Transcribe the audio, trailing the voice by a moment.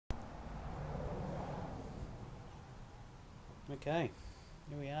Okay,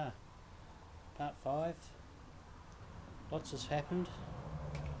 here we are, part 5. Lots has happened,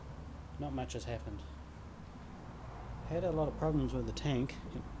 not much has happened. Had a lot of problems with the tank.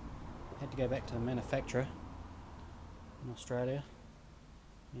 Had to go back to the manufacturer in Australia,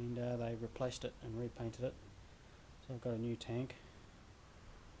 and they replaced it and repainted it, so I've got a new tank.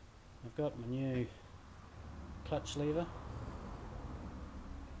 I've got my new clutch lever,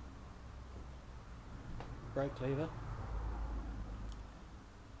 brake lever,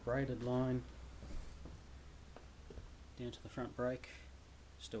 braided line down to the front brake,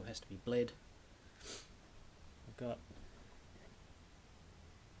 still has to be bled. I've got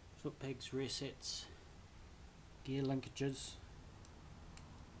foot pegs, rear sets, gear linkages,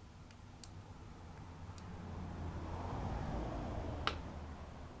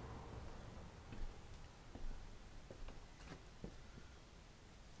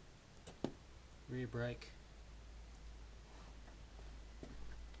 rear brake,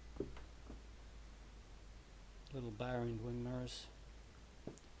 little bar end wing mirrors,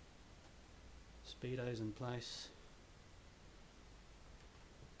 speedos in place.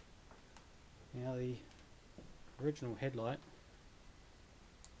 Now the original headlight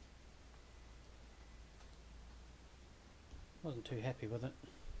wasn't too happy with it,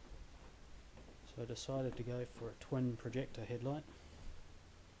 so I decided to go for a twin projector headlight.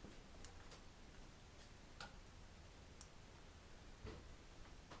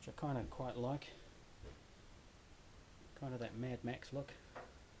 Which I kind of quite like. Kind of that Mad Max look.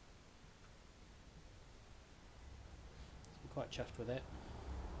 I'm quite chuffed with that.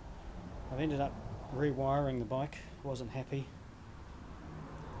 I've ended up rewiring the bike, wasn't happy.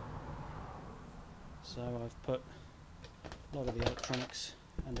 So I've put a lot of the electronics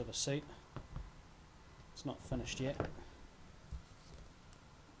under the seat. It's not finished yet.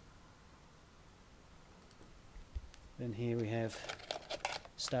 Then here we have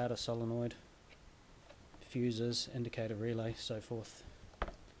starter solenoid, fuses, indicator relay, so forth.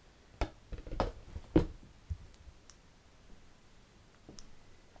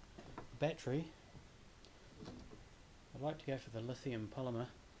 Battery, I'd like to go for the lithium polymer,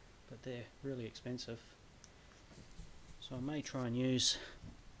 but they're really expensive, so I may try and use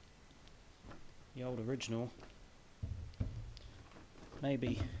the old original.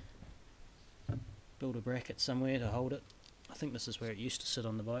 Maybe build a bracket somewhere to hold it. I think this is where it used to sit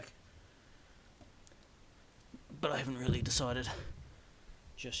on the bike, but I haven't really decided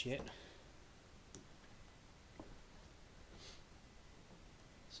just yet.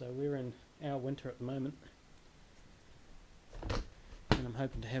 So we're in our winter at the moment, and I'm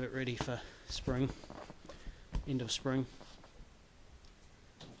hoping to have it ready for spring, end of spring,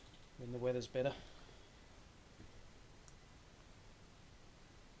 when the weather's better.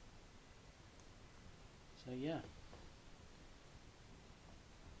 So yeah.